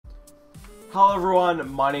Hello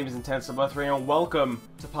everyone, my name is Intense3 and welcome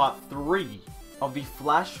to part 3 of the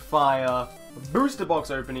FlashFire booster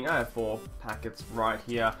box opening. I have 4 packets right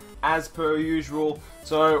here, as per usual.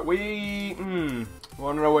 So we don't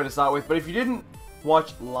know where to start with, but if you didn't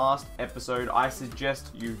watch last episode, I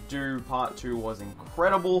suggest you do. Part 2 was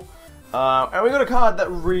incredible. And we got a card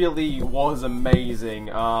that really was amazing.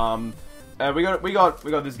 We got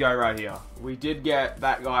this guy right here. We did get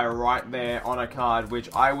that guy right there on a card,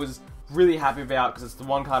 which I was really happy about because it's the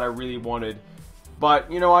one card I really wanted.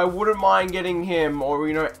 But, you know, I wouldn't mind getting him or,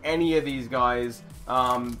 you know, any of these guys.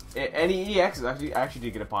 Any EXs. I actually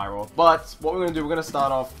did get a Pyro. But what we're going to do, we're going to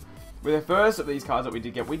start off with the first of these cards that we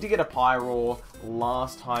did get. We did get a Pyro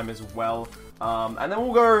last time as well. And then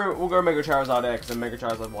we'll go Mega Charizard X and Mega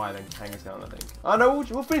Charizard Y, then Kangaskhan, I think. Oh no,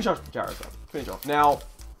 we'll finish off Charizard. Finish off. Now,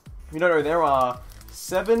 if you don't know, there are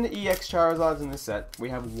 7 EX Charizards in this set. We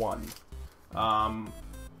have 1.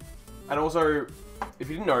 And also, if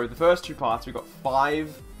you didn't know, the first 2 parts, we got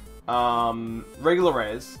 5 regular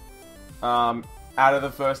rares out of the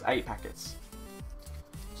first 8 packets.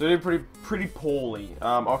 So we did pretty poorly.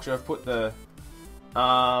 Actually, I've put the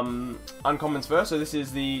uncommons first. So this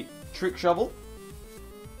is the Trick Shovel,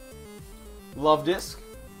 Love Disc,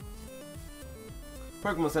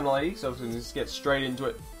 Pokemon Center Lady, so we can just get straight into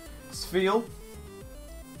it. Spheal,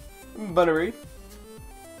 Bunnery,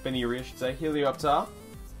 I should say, Helioptile,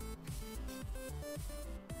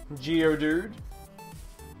 Geodude,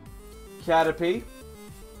 Caterpie.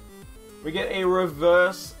 We get a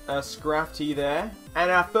reverse Scrafty there,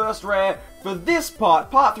 and our first rare for this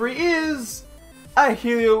part 3, is a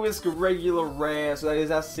Heliolisk regular rare. So that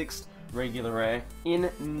is our 6th regular rare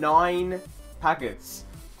in 9 packets.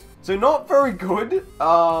 So not very good.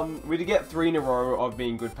 We did get 3 in a row of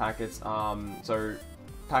being good packets. So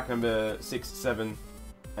pack number 6, 7,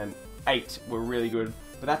 and 8 were really good.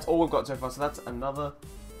 But that's all we've got so far. So that's another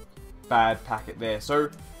bad packet there. So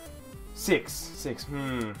 6.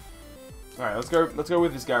 Alright, let's go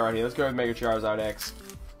with this guy right here. Let's go with Mega Charizard X.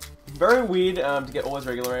 Very weird to get all those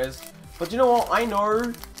regular rares. But you know what? I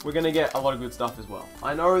know we're going to get a lot of good stuff as well.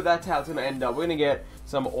 I know that's how it's going to end up. We're going to get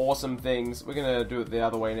some awesome things. We're going to do it the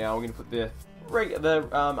other way now. We're going to put the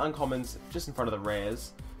uncommons just in front of the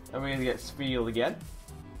rares. And we're going to get Spheal again.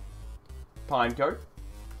 Pineco.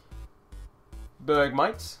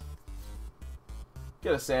 Bergmite.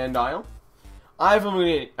 Get a Sandile. I have a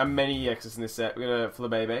many EXs in this set. We're going to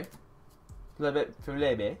Flabebe.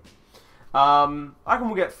 I reckon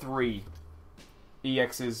we'll get 3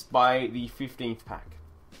 EXs by the 15th pack.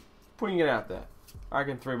 Putting it out there. I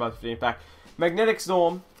reckon 3 by the 15th pack. Magnetic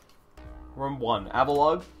Storm. Room 1.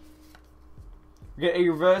 Avalog. We get a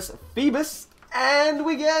reverse Phoebus. And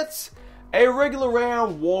we get a regular rare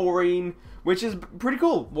Walrein, which is pretty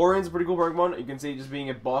cool. Walrein's a pretty cool Pokemon. You can see it just being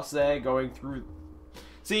a boss there going through.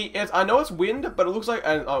 See, I know it's wind, but it looks like,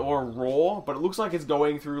 or roar, but it looks like it's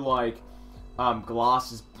going through like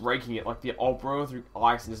glass, is breaking it, like the Ultra through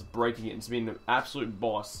ice and just breaking it. It's been an absolute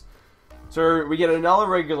boss. So we get another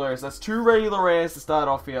regular rare. So that's 2 regular rares to start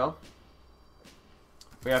off here.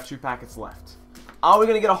 We have 2 packets left. Are we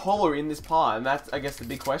going to get a holo in this part? And that's, I guess, the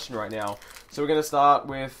big question right now. So we're going to start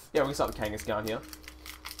with, we're going to start with Kangaskhan here.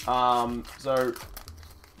 So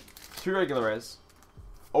 2 regular rares.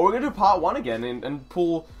 Or we're going to do part 1 again and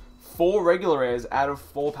pull 4 regular rares out of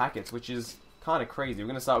 4 packets, which is kind of crazy. We're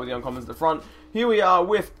going to start with the uncommons at the front. Here we are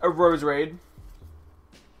with a Roserade,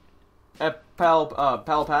 a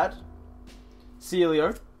Palpad,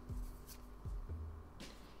 Celio,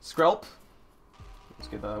 Skrelp. Let's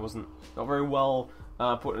get that. Wasn't not very well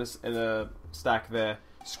put in a stack there.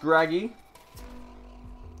 Scraggy.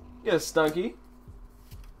 Get a Stunky.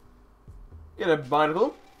 Get a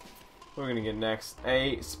Binacle. What are we going to get next?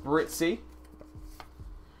 A Spritzy.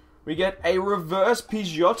 We get a reverse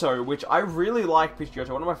Pidgeotto, which I really like Pidgeotto.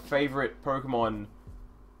 One of my favorite Pokemon,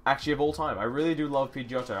 actually, of all time. I really do love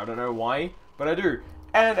Pidgeotto. I don't know why, but I do.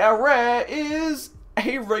 And our rare is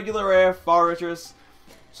a regular rare Forretress.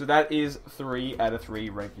 So that is 3 out of 3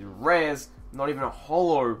 regular rares. Not even a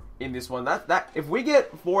holo in this one. If we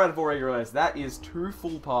get 4 out of 4 regular rares, that is 2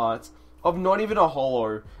 full parts of not even a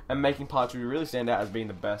holo, and making part 2 really stand out as being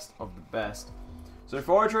the best of the best. So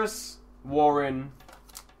Forretress, Warren.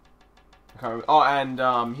 Oh, and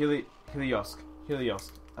Heliolisk.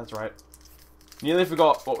 That's right. Nearly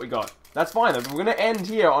forgot what we got. That's fine. We're going to end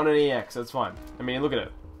here on an EX. That's fine. I mean, look at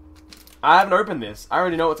it. I haven't opened this. I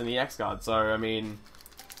already know what's an EX card. So, I mean,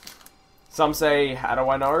 some say, how do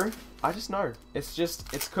I know? I just know. It's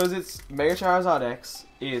because it's Mega Charizard X.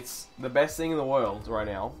 It's the best thing in the world right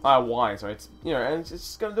now. Y, so it's, you know, and it's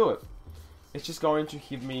just going to do it. It's just going to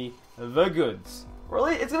give me the goods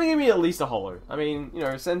Really, it's gonna give me at least a holo. I mean, you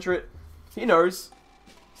know, Sentret, he knows.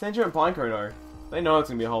 Sentret and Pineco know. They know it's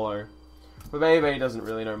gonna be a holo. But Bebe doesn't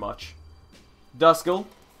really know much. Duskull.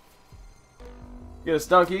 Get a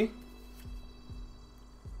Stunky.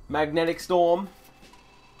 Magnetic Storm.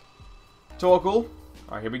 Torkoal.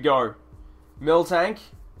 Alright, here we go. Miltank.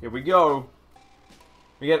 Here we go.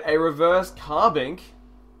 We get a reverse Carbink.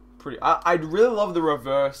 I'd really love the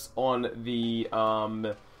reverse on the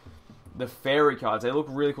fairy cards. They look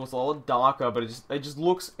really cool. It's a lot darker, but it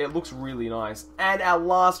looks really nice. And our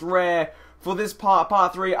last rare for this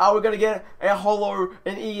part 3, are we gonna get a holo,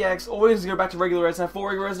 an EX, or we're just gonna go back to regular rares and have 4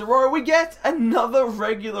 regular rares in a row? We get another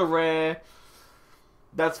regular rare.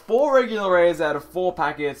 That's 4 regular rares out of 4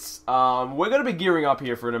 packets. We're gonna be gearing up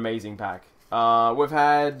here for an amazing pack. We've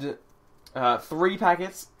had 3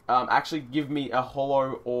 packets. Actually give me a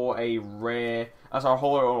holo or a rare. Sorry, a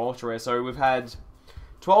holo or an ultra rare. So we've had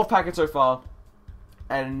 12 packets so far,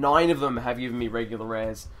 and 9 of them have given me regular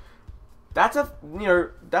rares. That's a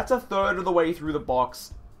third of the way through the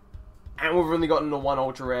box, and we've only gotten a 1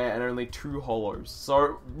 ultra rare and only 2 holos.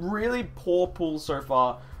 So really poor pull so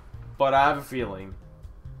far, but I have a feeling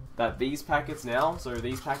that these packets now, so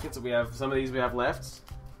these packets that we have, some of these we have left,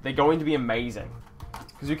 they're going to be amazing.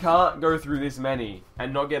 Because we can't go through this many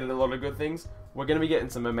and not get a lot of good things. We're going to be getting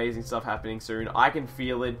some amazing stuff happening soon. I can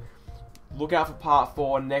feel it. Look out for part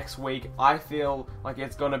 4 next week. I feel like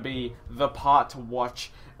it's going to be the part to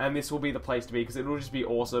watch. And this will be the place to be because it will just be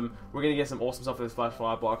awesome. We're going to get some awesome stuff in this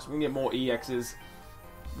FlashFire box. We're going to get more EXs.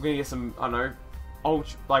 We're going to get some, I don't know,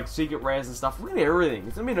 like secret rares and stuff. We're going to get everything.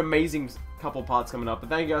 It's going to be an amazing couple parts coming up. But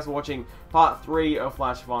thank you guys for watching part 3 of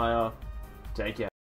FlashFire. Take care.